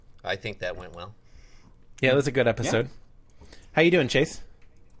I think that went well. Yeah, it was a good episode. Yeah. How you doing, Chase?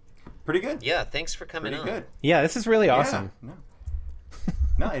 Pretty good. Yeah, thanks for coming on. Good. Yeah, this is really awesome. Yeah,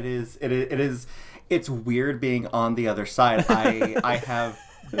 no, it is. It is. It's weird being on the other side. I have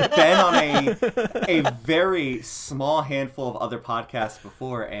been on a very small handful of other podcasts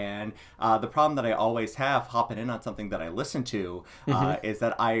before, and the problem that I always have hopping in on something that I listen to is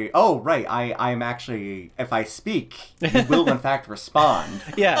that I'm actually, if I speak, you will in fact respond.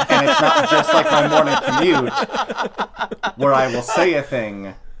 Yeah. And it's not just like my morning commute where I will say a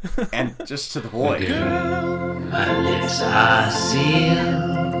thing and just to the void. Girl, my lips are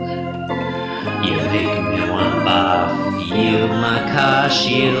sealed. You make me want to barf. Yield my car,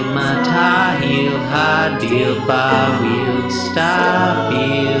 shield my tie, heel, high deal, bar wheel, stop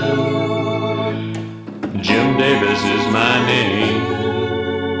you. Jim Davis is my name.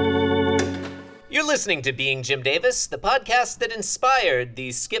 You're listening to Being Jim Davis, the podcast that inspired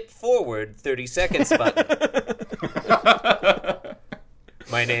the skip forward 30 seconds button.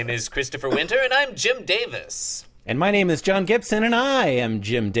 My name is Christopher Winter, and I'm Jim Davis. And my name is John Gibson, and I am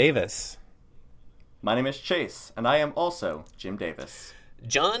Jim Davis. My name is Chase, and I am also Jim Davis.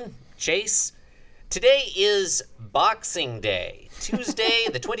 John, Chase, today is Boxing Day, Tuesday,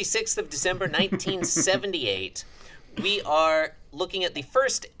 the 26th of December, 1978. We are looking at the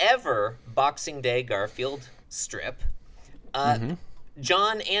first ever Boxing Day Garfield strip.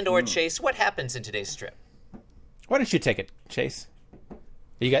 John and or Chase, what happens in today's strip? Why don't you take it, Chase?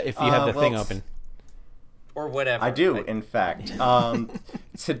 If you have the thing open. Or whatever. I do, in fact.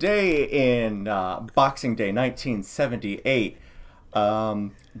 Today in Boxing Day 1978,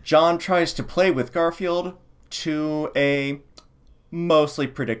 John tries to play with Garfield to a mostly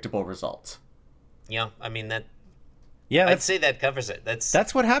predictable result. Yeah, I mean that. Yeah, I'd say that covers it.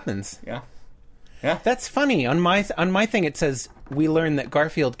 That's what happens. Yeah. That's funny. On my thing, it says we learn that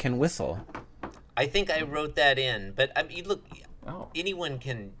Garfield can whistle. I think I wrote that in, but I mean, look, anyone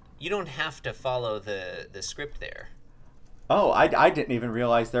can. You don't have to follow the script there. Oh, I didn't even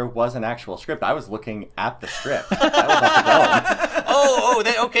realize there was an actual script. I was looking at the strip. That was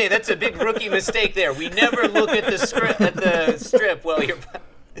Okay, that's a big rookie mistake there. We never look at the strip while you're.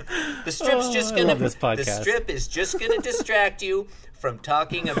 The strip's just gonna. The strip is just gonna distract you from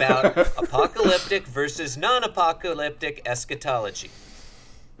talking about apocalyptic versus non-apocalyptic eschatology,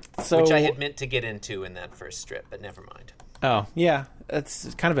 which I had meant to get into in that first strip, but never mind. Oh yeah,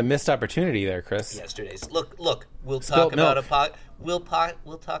 that's kind of a missed opportunity there, Chris. Yesterday's look. We'll talk about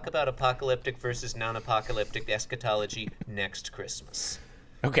apocalyptic versus non-apocalyptic eschatology next Christmas.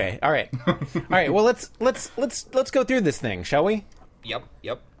 Okay, all right. Well, let's go through this thing, shall we?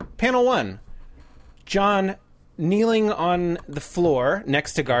 Yep. Panel 1. John kneeling on the floor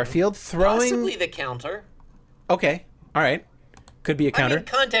next to Garfield, throwing possibly the counter. Okay, all right. Could be a counter. I mean,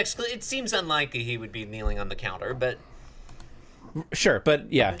 context. It seems unlikely he would be kneeling on the counter, but. Sure,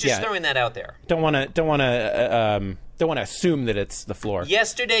 but yeah, just throwing that out there. Don't want to assume that it's the floor.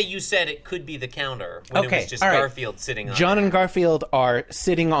 Yesterday, you said it could be the counter when it was just Garfield sitting on. John and Garfield are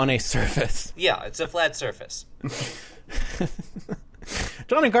sitting on a surface. Yeah, it's a flat surface.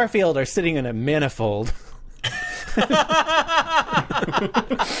 John and Garfield are sitting in a manifold. I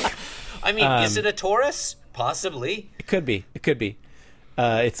mean, is it a torus? Possibly. It could be.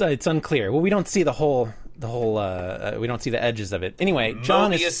 It's unclear. Well, we don't see the whole. We don't see the edges of it. Anyway,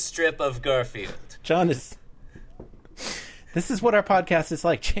 John Mobius strip of Garfield. John is. This is what our podcast is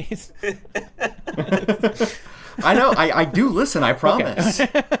like, Chase. I know. I do listen. I promise.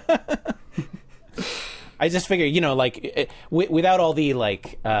 Okay. I just figure, without all the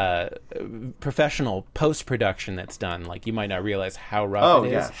professional post production that's done, you might not realize how rough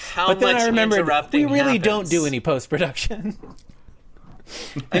it is. But then I remembered we really don't do any post production.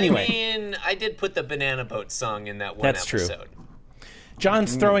 Anyway, I mean, I did put the Banana Boat song in that one episode. That's true.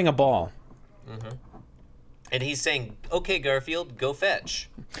 John's throwing a ball. Mm-hmm. And he's saying, okay, Garfield, go fetch.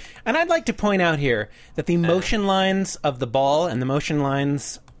 And I'd like to point out here that the motion lines of the ball and the motion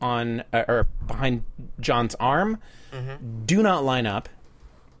lines on or behind John's arm do not line up.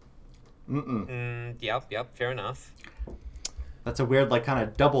 Yep, fair enough. That's a weird, kind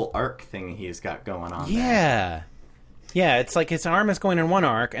of double arc thing he's got going on there. Yeah, it's like his arm is going in one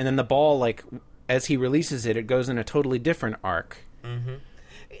arc, and then the ball, as he releases it, it goes in a totally different arc. Mm-hmm.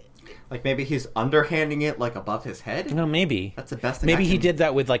 Maybe he's underhanding it, above his head? No, maybe. That's the best thing Maybe he did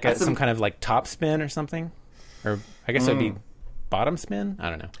that with, some kind of, top spin or something? Or, I guess it would be bottom spin? I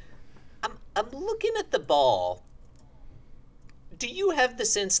don't know. I'm looking at the ball. Do you have the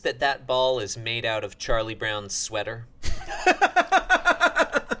sense that ball is made out of Charlie Brown's sweater?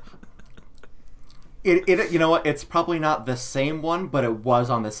 You know what? It's probably not the same one, but it was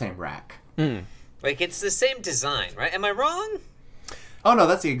on the same rack. Like, it's the same design, right? Am I wrong? Oh, no,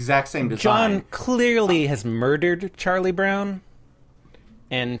 that's the exact same design. John clearly has murdered Charlie Brown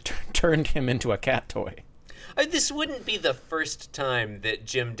and turned him into a cat toy. This wouldn't be the first time that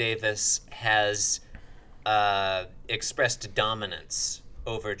Jim Davis has expressed dominance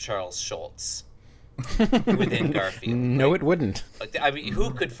over Charles Schulz within Garfield. No, it wouldn't. I mean,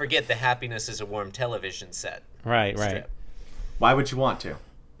 who could forget the Happiness is a Warm Television set? Right. Why would you want to?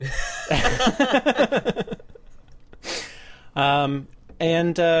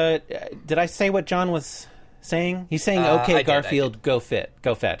 And did I say what John was saying? He's saying, "Okay, Garfield, go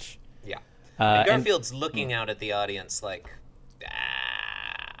fetch." Yeah. And Garfield's looking out at the audience like,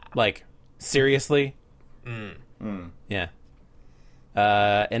 like, seriously? Yeah.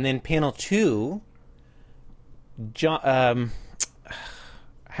 And then panel 2, John.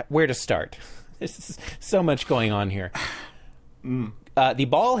 Where to start? There's so much going on here. The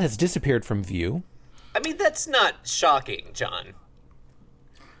ball has disappeared from view. I mean, that's not shocking, John.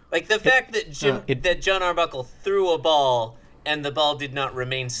 Like, the fact that that John Arbuckle threw a ball and the ball did not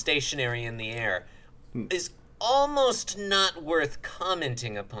remain stationary in the air is almost not worth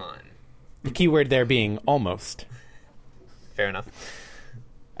commenting upon. The key word there being almost. Fair enough.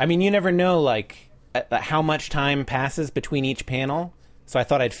 I mean, you never know, like, how much time passes between each panel, so I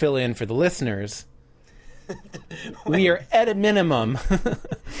thought I'd fill in for the listeners. We are, at a minimum,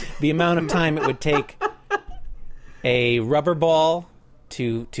 the amount of time it would take a rubber ball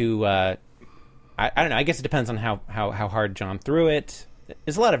to I don't know, I guess it depends on how hard John threw it.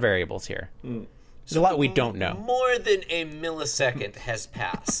 There's a lot of variables here. There's a lot we don't know. More than a millisecond has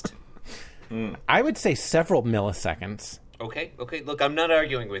passed. I would say several milliseconds. Okay, look, I'm not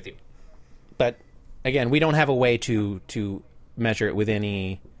arguing with you. But, again, we don't have a way to measure it with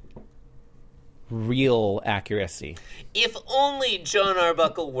any real accuracy. If only John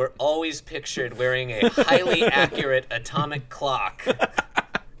Arbuckle were always pictured wearing a highly accurate atomic clock.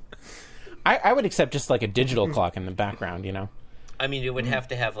 I would accept just like a digital clock in the background, you know? I mean, it would have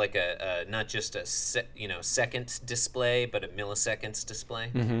to have like a not just a second display, but a milliseconds display.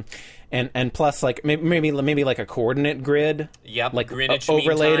 Mm-hmm. And plus, like maybe like a coordinate grid. Yep, like Greenwich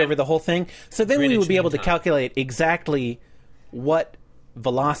overlaid meantime. over the whole thing. So then Greenwich we would be able to meantime. calculate exactly what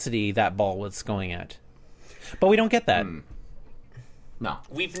velocity that ball was going at. But we don't get that. No.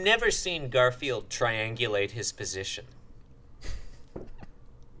 We've never seen Garfield triangulate his position.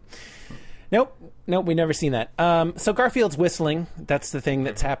 Nope, we've never seen that. So Garfield's whistling. That's the thing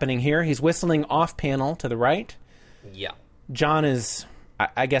that's happening here. He's whistling off panel to the right. Yeah. John is,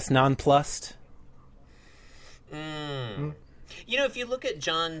 I guess, nonplussed. You know, if you look at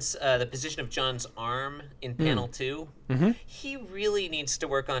John's the position of John's arm in panel 2, he really needs to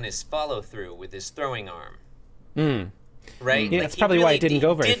work on his follow-through with his throwing arm. Right? Yeah, like, that's probably why it didn't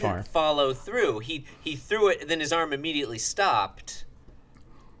go very far. Didn't follow through. He threw it, then his arm immediately stopped.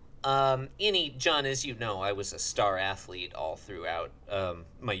 John, as you know, I was a star athlete all throughout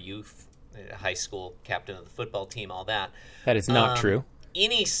my youth, high school, captain of the football team, all that. That is not true.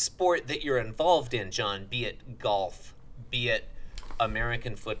 Any sport that you're involved in, John, be it golf, be it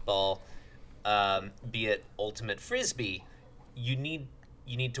American football, be it ultimate frisbee, you need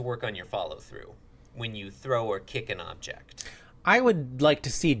to work on your follow-through when you throw or kick an object. I would like to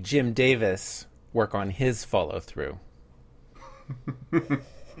see Jim Davis work on his follow-through.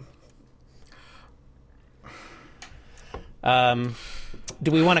 Do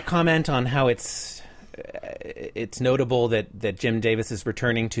we want to comment on how it's notable that Jim Davis is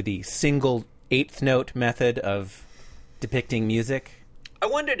returning to the single eighth note method of depicting music? I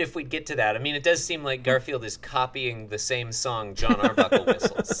wondered if we'd get to that. I mean, it does seem like Garfield is copying the same song John Arbuckle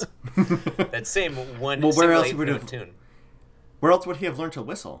whistles. That same one single eighth note tune. Where else would he have learned to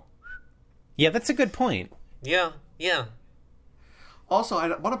whistle? Yeah, that's a good point. Yeah. Also,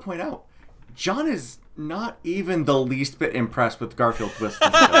 I want to point out, John is not even the least bit impressed with Garfield's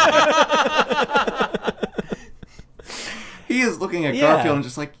whistling. He is looking at Garfield and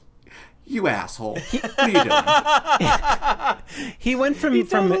just like, you asshole. What are you doing? He went from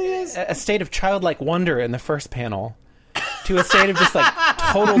a state of childlike wonder in the first panel to a state of just like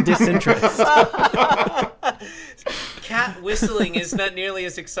total disinterest. Cat whistling is not nearly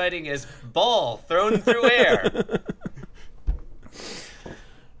as exciting as ball thrown through air.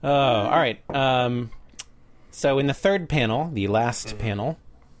 Oh, all right. So in the third panel, the last panel,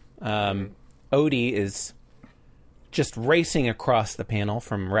 Odie is just racing across the panel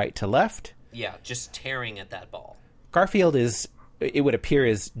from right to left. Yeah, just tearing at that ball. Garfield it would appear,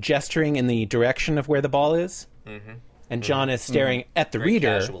 is gesturing in the direction of where the ball is. And John is staring at the Very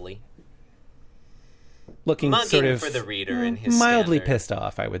reader. casually. looking mugging sort of for the reader in his mildly standard. pissed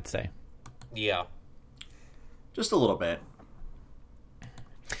off, I would say. Yeah. Just a little bit.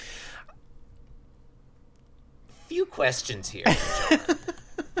 Few questions here, John.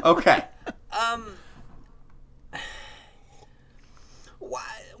 Okay. Why?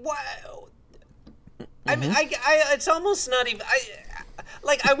 I mean, I it's almost not even.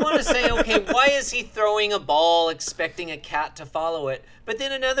 I want to say, okay, why is he throwing a ball expecting a cat to follow it? But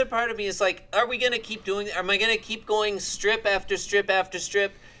then another part of me is like, are we going to keep doing? Am I going to keep going strip after strip after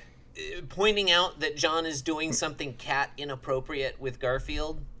strip, pointing out that John is doing something cat inappropriate with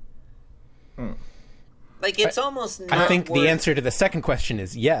Garfield? Like, it's almost not I think worth... the answer to the second question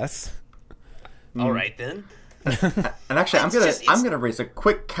is yes. All right, then. And actually, I'm gonna raise a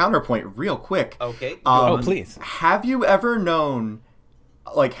quick counterpoint real quick. Okay. Please. Have you ever known,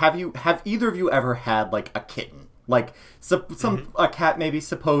 like, have either of you ever had, like, a kitten? Like, a cat maybe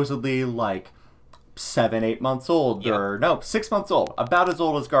supposedly, like, 7-8 months old, or, no, 6 months old. About as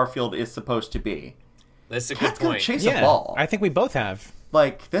old as Garfield is supposed to be. That's a Cat's good gonna point. chase a ball. I think we both have.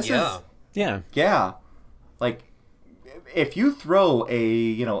 Like, this Yeah. is... Yeah. Like, if you throw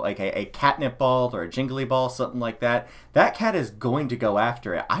a catnip ball or a jingly ball, something like that, that cat is going to go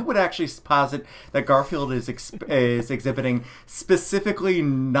after it. I would actually posit that Garfield is exhibiting specifically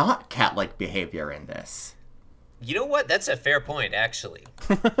not cat-like behavior in this. You know what? That's a fair point, actually.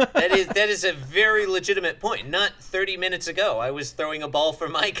 that is a very legitimate point. Not 30 minutes ago, I was throwing a ball for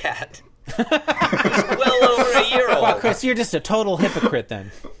my cat. He's well over a year old. Well, Chris, you're just a total hypocrite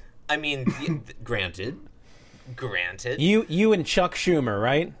then. I mean, granted. You and Chuck Schumer,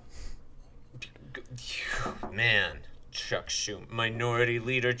 right? Man, Chuck Schumer. Minority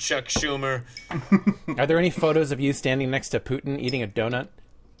Leader Chuck Schumer. Are there any photos of you standing next to Putin eating a donut?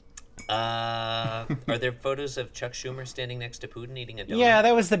 Are there photos of Chuck Schumer standing next to Putin eating a donut? Yeah,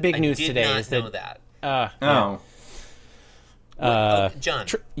 that was the big news today. I did not know that. Oh. John.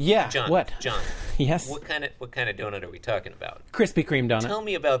 John. What? John. Yes. What kind of donut are we talking about? Krispy Kreme donut. Tell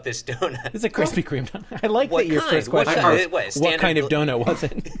me about this donut. It's a Krispy Kreme donut. I like that your first What question kind? was, What what kind of donut was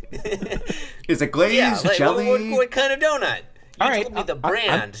it? Is it glazed, jelly? What kind of donut? You All right. told me the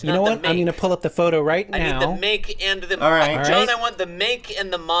brand, you know what? the make. I'm going to pull up the photo right now. I need the make and the... All right. John, All right. I want the make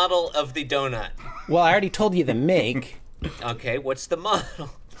and the model of the donut. Well, I already told you the make. Okay, what's the model?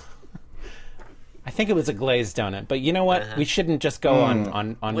 I think it was a glazed donut, but you know what? We shouldn't just go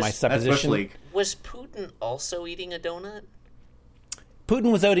on my That's Bush supposition. League. Was Putin also eating a donut?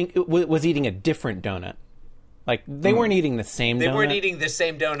 Putin was eating a different donut. Like, they weren't eating the same donut. They weren't eating the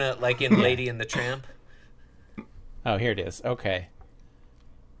same donut like in Lady and the Tramp? Oh, here it is. Okay.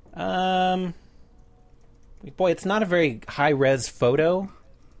 Boy, it's not a very high-res photo.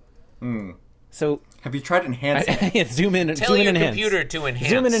 So... Have you tried enhancing? Yeah, zoom in. Tell zoom in your and enhance. computer to enhance.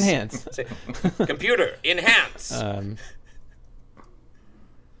 Zoom in and enhance. Say, computer, enhance. God,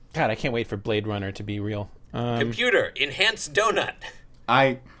 I can't wait for Blade Runner to be real. Computer, enhance donut.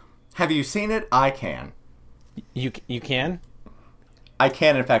 Have you seen it? I can. You can? I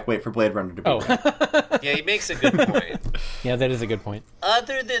can, in fact, wait for Blade Runner to be real. Yeah, he makes a good point. Yeah, that is a good point.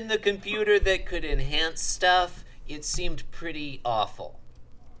 Other than the computer that could enhance stuff, it seemed pretty awful.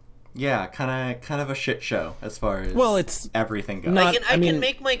 Yeah, kind of a shit show as far as it's everything goes. not- I I mean, can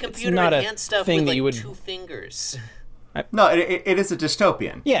make my it's computer not a enhance stuff thing with that like you would- 2 fingers. No, it is a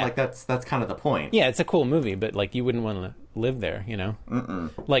dystopian. Yeah. Like that's kind of the point. Yeah, it's a cool movie, but like you wouldn't want to live there, you know?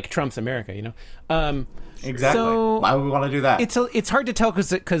 Like Trump's America, you know? Exactly. So- Why would we want to do that? It's hard to tell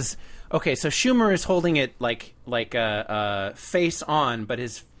because okay, so Schumer is holding it like face on, but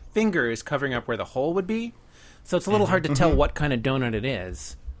his finger is covering up where the hole would be. So it's a little hard to tell what kind of donut it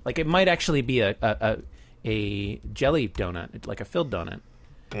is. Like it might actually be a jelly donut, like a filled donut.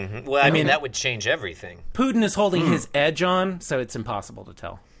 Well, I mean, that would change everything. Putin is holding his edge on, so it's impossible to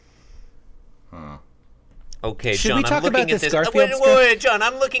tell. Okay, Should John, we talk I'm looking about at this this. Garfield Wait, John,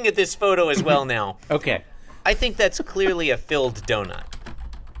 I'm looking at this photo as well now. Okay. I think that's clearly a filled donut.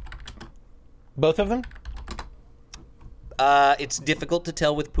 Both of them? It's difficult to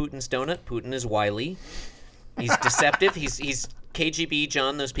tell with Putin's donut. Putin is wily. He's deceptive. He's KGB,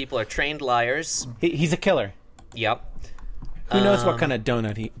 John. Those people are trained liars. He's a killer. Yep. Who knows what kind of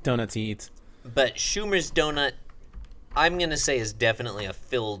donuts he eats? But Schumer's donut, I'm going to say, is definitely a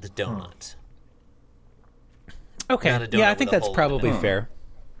filled donut. Okay. Not a donut Yeah, I with think a that's hole in probably it. fair.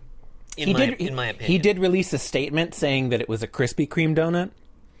 In my opinion. He did release a statement saying that it was a Krispy Kreme donut.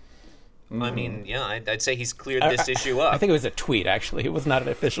 I mean, yeah, I'd say he's cleared this issue up. I think it was a tweet, actually. It was not an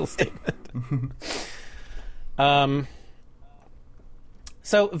official statement.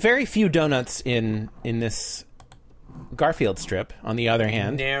 So, very few donuts in this Garfield strip, on the other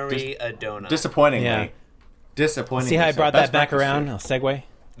hand. Nary a donut. Disappointingly. Yeah. Disappointing. See how I brought that back around? I'll segue.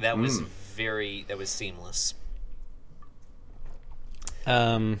 That was that was seamless.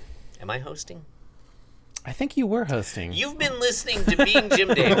 Am I hosting? I think you were hosting. You've been listening to Being Jim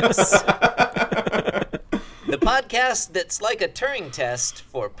Davis, the podcast that's like a Turing test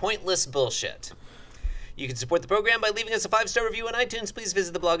for pointless bullshit. You can support the program by leaving us a 5-star review on iTunes. Please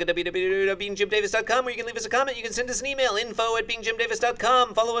visit the blog at www.beingjimdavis.com, where you can leave us a comment. You can send us an email,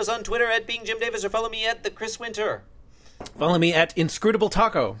 info@beingjimdavis.com. Follow us on Twitter at beingjimdavis, or follow me at the Chris Winter. Follow me at Inscrutable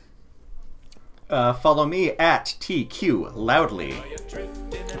Taco. Follow me at TQ Loudly.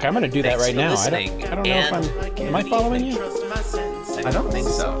 Okay, I'm going to do that right now. I don't know if am I following you? I don't think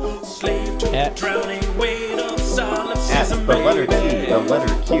so. At the letter T, the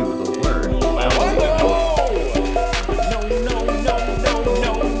letter Q, the